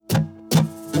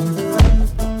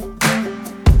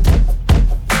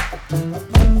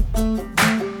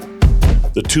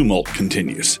Tumult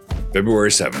Continues, February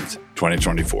 7th,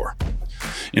 2024.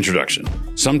 Introduction.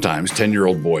 Sometimes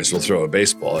 10-year-old boys will throw a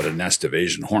baseball at a nest of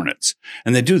Asian hornets,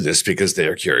 and they do this because they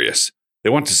are curious. They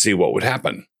want to see what would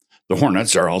happen. The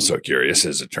hornets are also curious,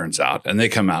 as it turns out, and they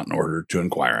come out in order to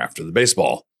inquire after the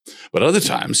baseball. But other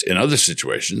times, in other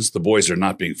situations, the boys are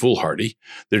not being foolhardy.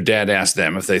 Their dad asked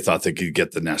them if they thought they could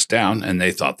get the nest down, and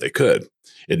they thought they could.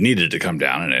 It needed to come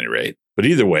down at any rate. But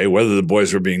either way, whether the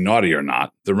boys were being naughty or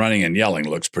not, the running and yelling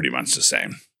looks pretty much the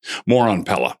same. More on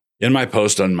Pella. In my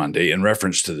post on Monday, in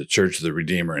reference to the Church of the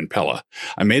Redeemer in Pella,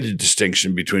 I made a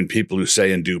distinction between people who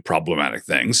say and do problematic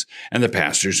things and the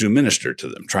pastors who minister to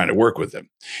them, trying to work with them.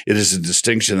 It is a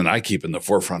distinction that I keep in the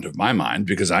forefront of my mind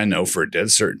because I know for a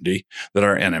dead certainty that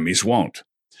our enemies won't.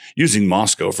 Using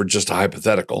Moscow for just a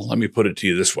hypothetical, let me put it to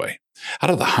you this way. Out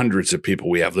of the hundreds of people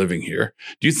we have living here,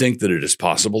 do you think that it is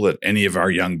possible that any of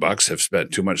our young bucks have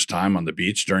spent too much time on the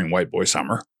beach during White Boy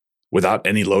Summer? Without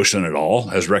any lotion at all,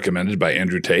 as recommended by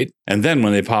Andrew Tate? And then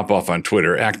when they pop off on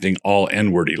Twitter acting all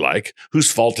N-wordy like,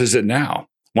 whose fault is it now?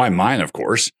 Why, mine, of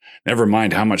course. Never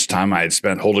mind how much time I had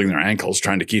spent holding their ankles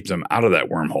trying to keep them out of that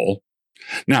wormhole.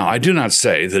 Now, I do not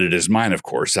say that it is mine, of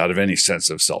course, out of any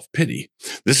sense of self-pity.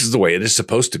 This is the way it is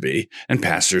supposed to be, and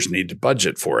pastors need to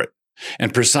budget for it.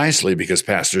 And precisely because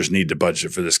pastors need to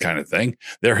budget for this kind of thing,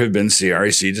 there have been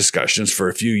CREC discussions for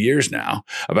a few years now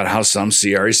about how some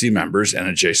CREC members and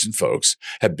adjacent folks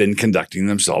have been conducting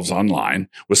themselves online,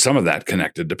 with some of that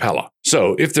connected to Pella.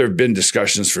 So if there have been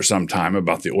discussions for some time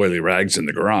about the oily rags in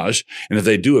the garage, and if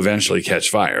they do eventually catch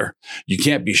fire, you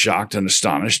can't be shocked and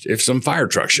astonished if some fire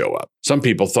trucks show up. Some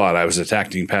people thought I was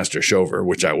attacking Pastor Shover,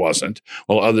 which I wasn't,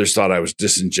 while others thought I was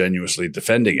disingenuously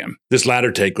defending him. This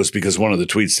latter take was because one of the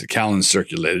tweets that Callan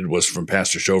circulated was from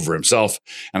Pastor Shover himself,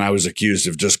 and I was accused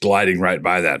of just gliding right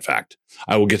by that fact.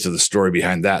 I will get to the story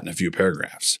behind that in a few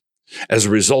paragraphs. As a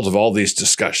result of all these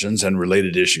discussions and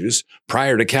related issues,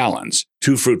 prior to Callan's,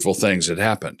 two fruitful things had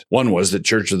happened. One was that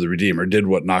Church of the Redeemer did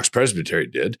what Knox Presbytery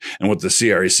did, and what the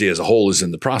CREC as a whole is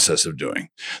in the process of doing.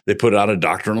 They put out a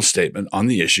doctrinal statement on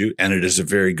the issue, and it is a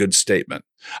very good statement.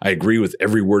 I agree with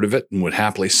every word of it and would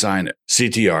happily sign it.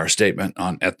 CTR Statement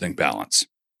on Ethnic Balance.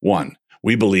 1.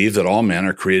 We believe that all men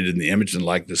are created in the image and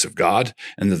likeness of God,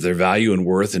 and that their value and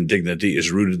worth and dignity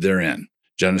is rooted therein.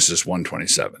 Genesis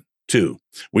 1:27. 2.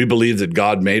 We believe that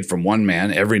God made from one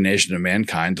man every nation of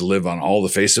mankind to live on all the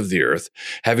face of the earth,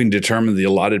 having determined the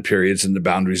allotted periods and the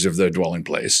boundaries of their dwelling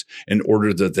place, in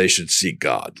order that they should seek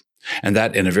God. And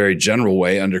that in a very general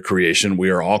way under creation, we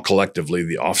are all collectively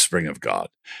the offspring of God.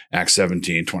 Acts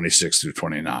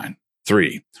 17:26-29.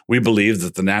 3. We believe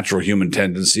that the natural human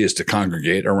tendency is to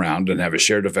congregate around and have a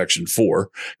shared affection for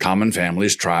common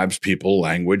families, tribes, people,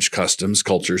 language, customs,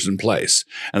 cultures, and place,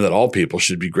 and that all people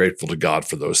should be grateful to God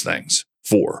for those things.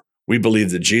 4. We believe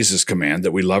that Jesus' command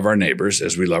that we love our neighbors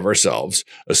as we love ourselves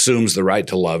assumes the right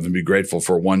to love and be grateful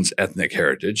for one's ethnic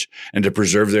heritage and to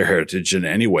preserve their heritage in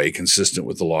any way consistent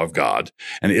with the law of God,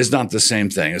 and is not the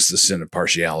same thing as the sin of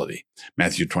partiality.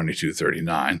 Matthew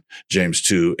 22:39, James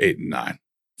 2:8-9.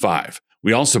 5.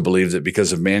 We also believe that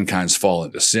because of mankind's fall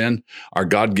into sin, our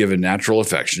God-given natural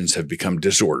affections have become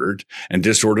disordered, and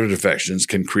disordered affections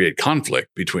can create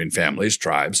conflict between families,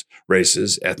 tribes,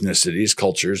 races, ethnicities,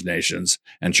 cultures, nations,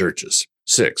 and churches.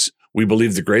 6. We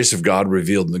believe the grace of God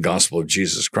revealed in the gospel of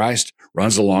Jesus Christ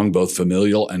runs along both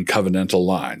familial and covenantal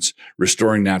lines,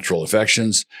 restoring natural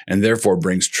affections, and therefore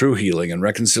brings true healing and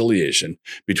reconciliation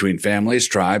between families,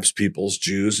 tribes, peoples,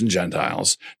 Jews and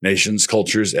Gentiles, nations,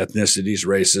 cultures, ethnicities,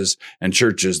 races, and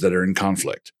churches that are in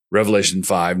conflict. Revelation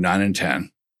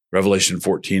 5:9-10, Revelation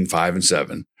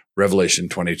 14:5-7, Revelation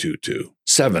 22:2.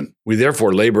 7. We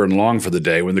therefore labor and long for the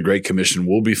day when the Great Commission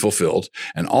will be fulfilled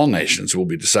and all nations will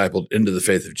be discipled into the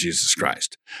faith of Jesus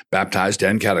Christ, baptized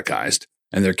and catechized,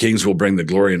 and their kings will bring the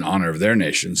glory and honor of their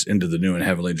nations into the new and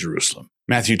heavenly Jerusalem.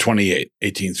 Matthew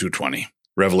 28:18-20,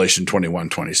 Revelation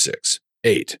 21:26.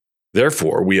 8.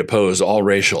 Therefore, we oppose all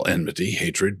racial enmity,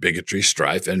 hatred, bigotry,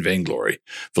 strife, and vainglory.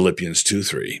 Philippians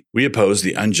 2:3. We oppose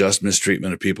the unjust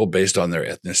mistreatment of people based on their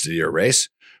ethnicity or race.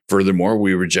 Furthermore,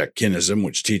 we reject kinism,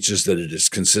 which teaches that it is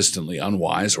consistently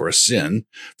unwise or a sin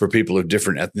for people of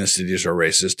different ethnicities or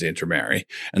races to intermarry,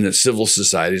 and that civil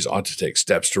societies ought to take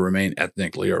steps to remain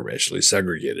ethnically or racially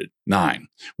segregated. 9.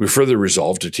 We further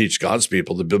resolve to teach God's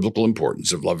people the biblical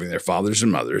importance of loving their fathers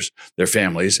and mothers, their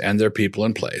families, and their people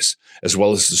and place, as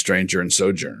well as the stranger and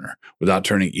sojourner, without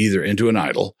turning either into an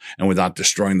idol and without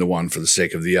destroying the one for the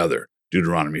sake of the other.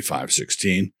 Deuteronomy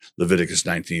 5:16, Leviticus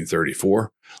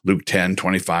 19:34, Luke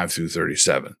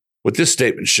 10:25-37. What this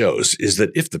statement shows is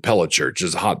that if the Pella Church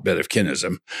is a hotbed of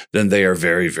kinism, then they are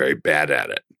very, very bad at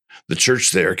it. The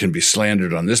church there can be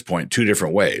slandered on this point two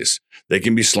different ways. They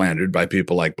can be slandered by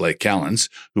people like Blake Callens,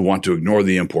 who want to ignore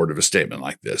the import of a statement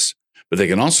like this. But they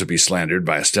can also be slandered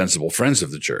by ostensible friends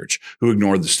of the church who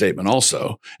ignored the statement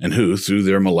also, and who, through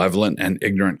their malevolent and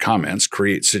ignorant comments,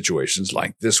 create situations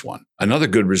like this one. Another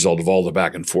good result of all the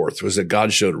back and forth was that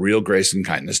God showed real grace and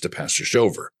kindness to Pastor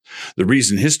Shover. The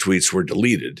reason his tweets were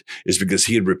deleted is because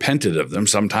he had repented of them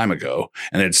some time ago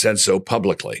and had said so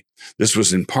publicly. This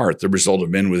was in part the result of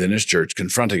men within his church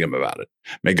confronting him about it.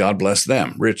 May God bless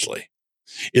them richly.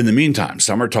 In the meantime,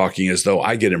 some are talking as though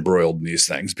I get embroiled in these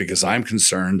things because I'm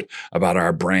concerned about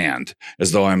our brand,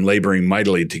 as though I'm laboring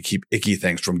mightily to keep icky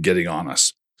things from getting on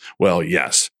us. Well,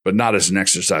 yes, but not as an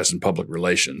exercise in public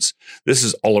relations. This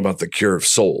is all about the cure of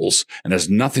souls and has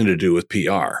nothing to do with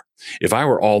PR. If I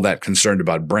were all that concerned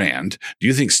about brand, do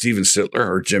you think Stephen Sittler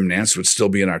or Jim Nance would still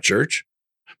be in our church?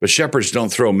 But shepherds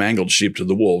don't throw mangled sheep to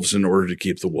the wolves in order to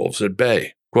keep the wolves at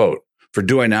bay. Quote, "For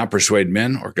do I now persuade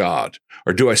men or God?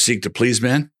 Or do I seek to please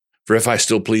men? For if I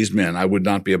still pleased men, I would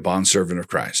not be a bondservant of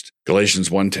Christ."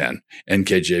 Galatians 1:10,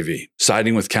 NKJV.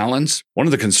 Siding with Callens? One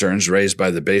of the concerns raised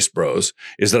by the base bros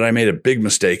is that I made a big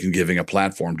mistake in giving a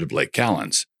platform to Blake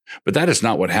Callens. But that is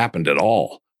not what happened at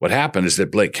all. What happened is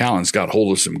that Blake Callens got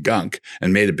hold of some gunk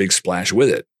and made a big splash with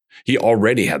it. He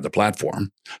already had the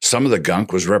platform. Some of the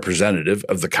gunk was representative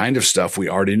of the kind of stuff we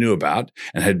already knew about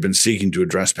and had been seeking to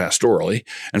address pastorally,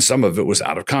 and some of it was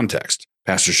out of context.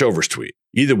 Pastor Shover's tweet.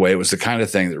 Either way, it was the kind of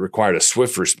thing that required a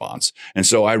swift response, and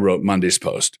so I wrote Monday's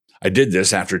post. I did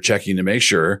this after checking to make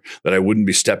sure that I wouldn't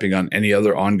be stepping on any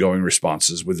other ongoing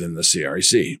responses within the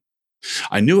CREC.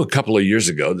 I knew a couple of years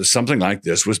ago that something like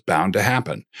this was bound to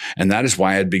happen, and that is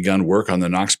why I had begun work on the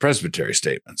Knox Presbytery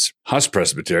statements. Huss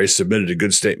Presbytery submitted a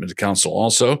good statement to council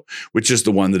also, which is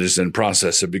the one that is in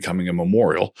process of becoming a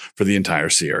memorial for the entire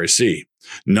CREC.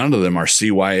 None of them are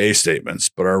CYA statements,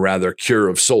 but are rather cure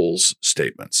of souls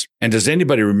statements. And does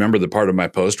anybody remember the part of my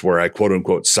post where I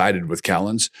quote-unquote sided with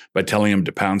Callens by telling him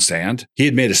to pound sand? He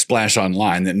had made a splash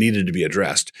online that needed to be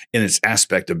addressed in its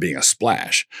aspect of being a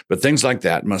splash, but things like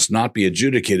that must not be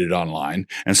adjudicated online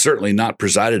and certainly not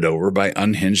presided over by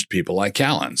unhinged people like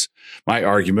Callens. My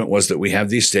argument was that we have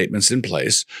these statements in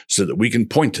place so that we can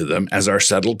point to them as our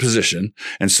settled position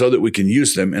and so that we can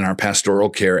use them in our pastoral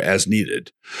care as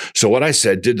needed. So what I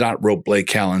said did not rope Blake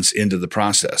Callens into the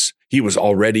process. He was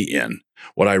already in.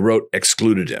 What I wrote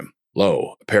excluded him.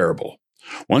 Lo, a parable.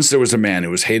 Once there was a man who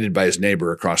was hated by his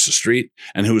neighbor across the street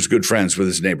and who was good friends with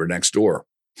his neighbor next door.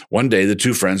 One day, the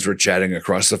two friends were chatting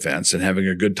across the fence and having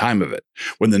a good time of it,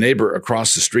 when the neighbor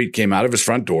across the street came out of his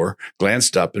front door,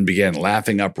 glanced up, and began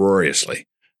laughing uproariously.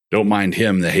 "Don't mind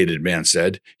him," the hated man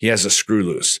said. "He has a screw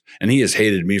loose, and he has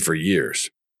hated me for years."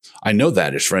 "I know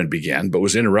that," his friend began, but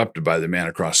was interrupted by the man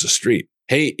across the street.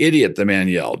 "Hey, idiot," the man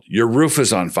yelled. "Your roof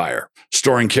is on fire.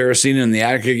 Storing kerosene in the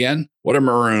attic again? What a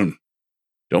maroon."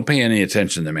 "Don't pay any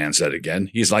attention," the man said again.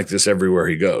 "He's like this everywhere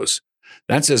he goes."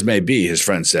 "That's as may be," his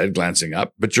friend said, glancing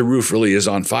up, "but your roof really is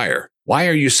on fire. Why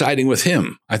are you siding with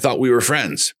him? I thought we were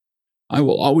friends." "I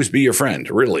will always be your friend,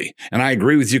 really, and I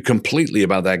agree with you completely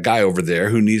about that guy over there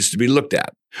who needs to be looked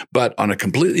at. But on a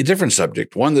completely different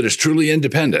subject, one that is truly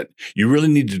independent, you really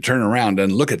need to turn around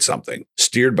and look at something,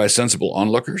 steered by sensible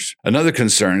onlookers. Another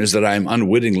concern is that I am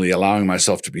unwittingly allowing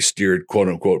myself to be steered,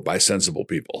 quote-unquote, by sensible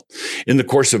people. In the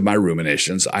course of my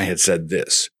ruminations, I had said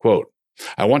this, quote,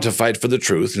 "I want to fight for the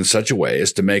truth in such a way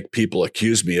as to make people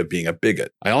accuse me of being a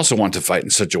bigot. I also want to fight in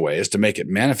such a way as to make it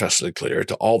manifestly clear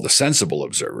to all the sensible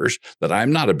observers that I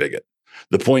am not a bigot.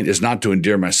 The point is not to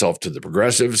endear myself to the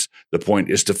progressives. The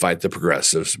point is to fight the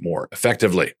progressives more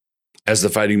effectively. As the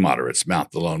fighting moderates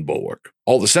mount the lone bulwark."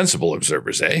 All the sensible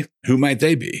observers, eh? Who might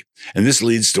they be? And this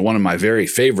leads to one of my very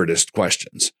favoritist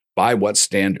questions. By what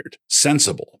standard?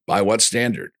 Sensible. By what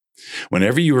standard?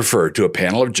 Whenever you refer to a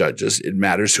panel of judges, it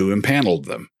matters who impaneled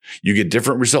them. You get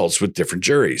different results with different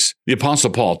juries. The Apostle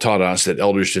Paul taught us that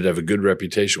elders should have a good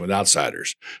reputation with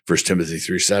outsiders, 1 Timothy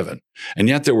 3:7. And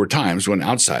yet there were times when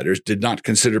outsiders did not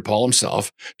consider Paul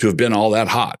himself to have been all that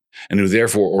hot, and who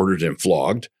therefore ordered him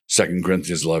flogged, 2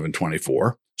 Corinthians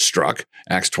 11:24, struck,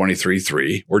 Acts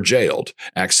 23:3, or jailed,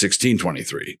 Acts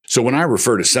 16:23. So when I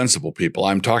refer to sensible people,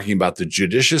 I'm talking about the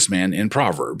judicious man in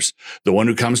Proverbs, the one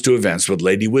who comes to events with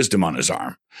Lady Wisdom on his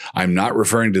arm. I'm not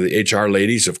referring to the HR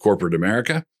ladies of corporate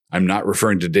America. I'm not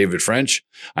referring to David French.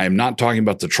 I am not talking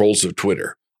about the trolls of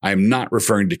Twitter. I am not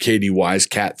referring to KDY's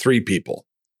Cat 3 people.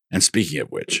 And speaking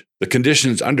of which, the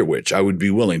conditions under which I would be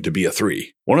willing to be a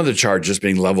 3. One of the charges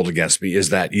being leveled against me is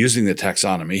that, using the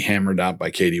taxonomy hammered out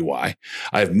by KDY,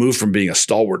 I have moved from being a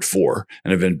stalwart 4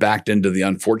 and have been backed into the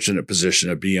unfortunate position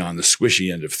of being on the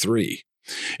squishy end of 3.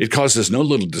 It causes no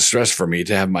little distress for me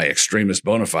to have my extremist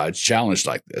bona fides challenged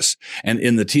like this, and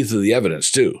in the teeth of the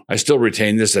evidence, too. I still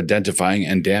retain this identifying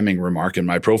and damning remark in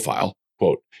my profile,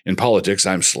 quote, "In politics,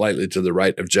 I'm slightly to the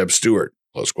right of Jeb Stuart,"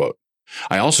 close quote.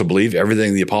 I also believe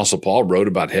everything the Apostle Paul wrote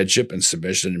about headship and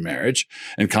submission in marriage,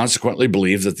 and consequently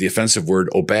believe that the offensive word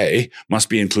obey must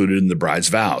be included in the bride's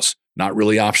vows, not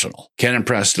really optional. Canon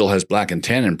Press still has black and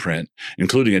tan in print,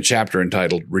 including a chapter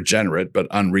entitled Regenerate but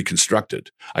Unreconstructed.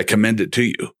 I commend it to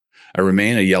you. I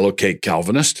remain a yellow cake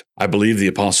Calvinist. I believe the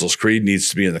Apostles' Creed needs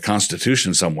to be in the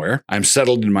Constitution somewhere. I'm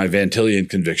settled in my Vantillian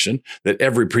conviction that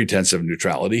every pretense of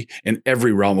neutrality in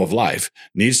every realm of life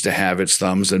needs to have its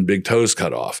thumbs and big toes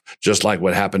cut off, just like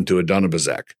what happened to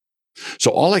Adonibezek.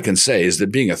 So all I can say is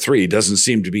that being a 3 doesn't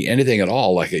seem to be anything at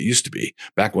all like it used to be,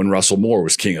 back when Russell Moore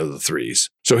was king of the 3s.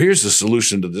 So here's the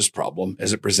solution to this problem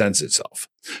as it presents itself.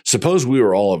 Suppose we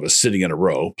were all of us sitting in a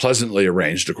row, pleasantly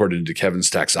arranged according to Kevin's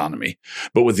taxonomy,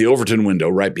 but with the Overton window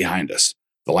right behind us.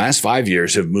 The last 5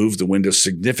 years have moved the window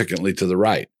significantly to the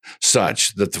right,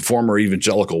 such that the former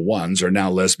evangelical ones are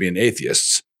now lesbian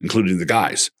atheists, including the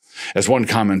guys. As one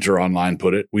commenter online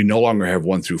put it, we no longer have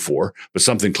 1 through 4, but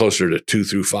something closer to 2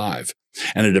 through 5.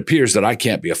 And it appears that I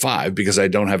can't be a 5 because I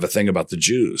don't have a thing about the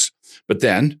Jews. But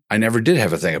then, I never did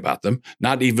have a thing about them,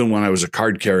 not even when I was a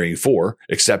card-carrying 4,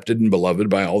 accepted and beloved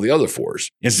by all the other 4s.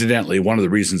 Incidentally, one of the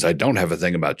reasons I don't have a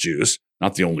thing about Jews,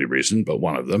 not the only reason, but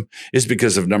one of them, is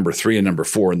because of number 3 and number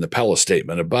 4 in the Pella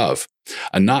statement above.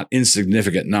 A not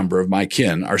insignificant number of my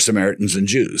kin are Samaritans and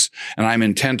Jews, and I'm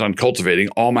intent on cultivating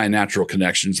all my natural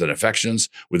connections and affections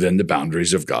within the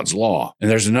boundaries of God's law.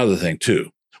 And there's another thing,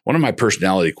 too. One of my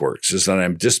personality quirks is that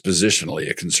I'm dispositionally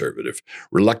a conservative,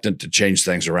 reluctant to change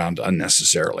things around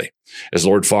unnecessarily. As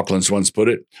Lord Falklands once put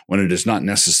it, when it is not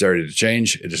necessary to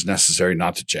change, it is necessary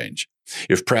not to change.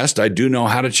 If pressed, I do know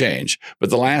how to change, but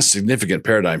the last significant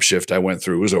paradigm shift I went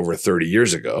through was over 30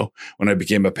 years ago when I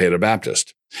became a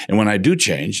Paedobaptist. And when I do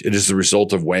change, it is the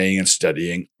result of weighing and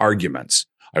studying arguments.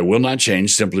 I will not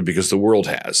change simply because the world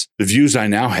has. The views I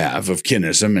now have of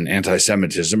kinism and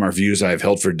anti-Semitism are views I have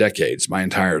held for decades, my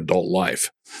entire adult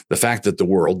life. The fact that the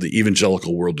world, the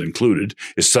evangelical world included,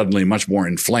 is suddenly much more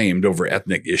inflamed over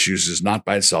ethnic issues is not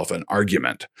by itself an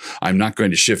argument. I'm not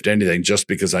going to shift anything just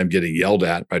because I'm getting yelled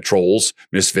at by trolls,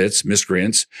 misfits,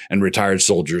 miscreants, and retired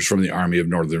soldiers from the Army of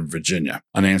Northern Virginia.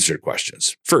 Unanswered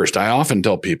questions. First, I often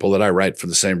tell people that I write for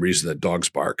the same reason that dogs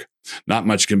bark. Not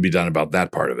much can be done about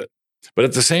that part of it. But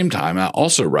at the same time, I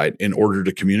also write in order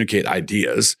to communicate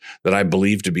ideas that I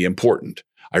believe to be important.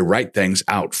 I write things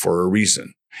out for a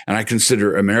reason. And I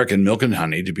consider American Milk and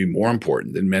Honey to be more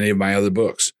important than many of my other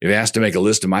books. If asked to make a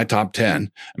list of my top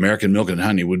 10, American Milk and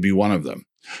Honey would be one of them.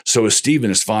 So as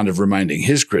Stephen is fond of reminding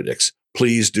his critics,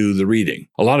 please do the reading.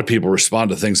 A lot of people respond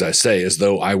to things I say as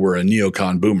though I were a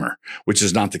neocon boomer, which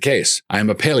is not the case. I am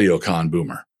a paleocon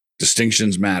boomer.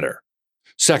 Distinctions matter.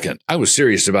 Second, I was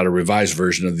serious about a revised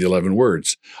version of the 11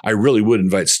 words. I really would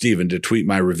invite Stephen to tweet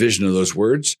my revision of those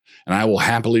words, and I will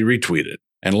happily retweet it.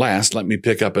 And last, let me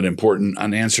pick up an important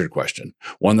unanswered question,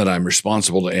 one that I'm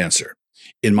responsible to answer.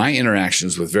 In my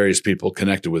interactions with various people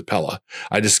connected with Pella,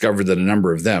 I discovered that a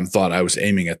number of them thought I was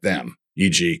aiming at them,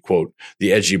 e.g., quote,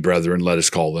 the edgy brethren, let us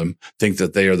call them, think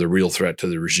that they are the real threat to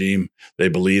the regime. They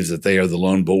believe that they are the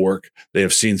lone bulwark. They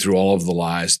have seen through all of the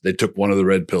lies. They took one of the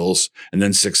red pills, and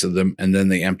then 6 of them, and then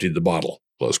they emptied the bottle,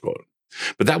 close quote.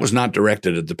 But that was not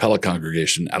directed at the Pella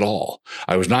congregation at all.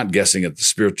 I was not guessing at the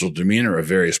spiritual demeanor of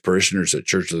various parishioners at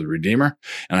Church of the Redeemer,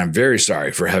 and I'm very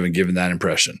sorry for having given that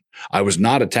impression. I was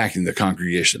not attacking the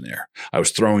congregation there. I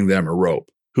was throwing them a rope.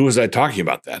 Who was I talking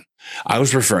about then? I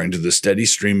was referring to the steady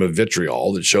stream of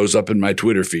vitriol that shows up in my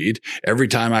Twitter feed every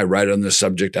time I write on this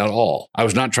subject at all. I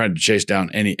was not trying to chase down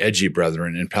any edgy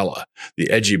brethren in Pella. The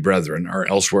edgy brethren are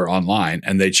elsewhere online,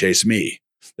 and they chase me.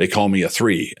 They call me a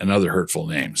 3 and other hurtful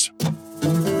names.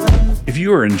 If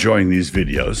you are enjoying these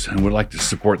videos and would like to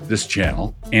support this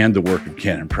channel and the work of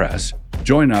Canon Press,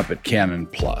 join up at Canon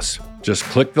Plus. Just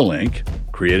click the link,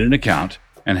 create an account,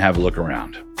 and have a look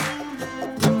around.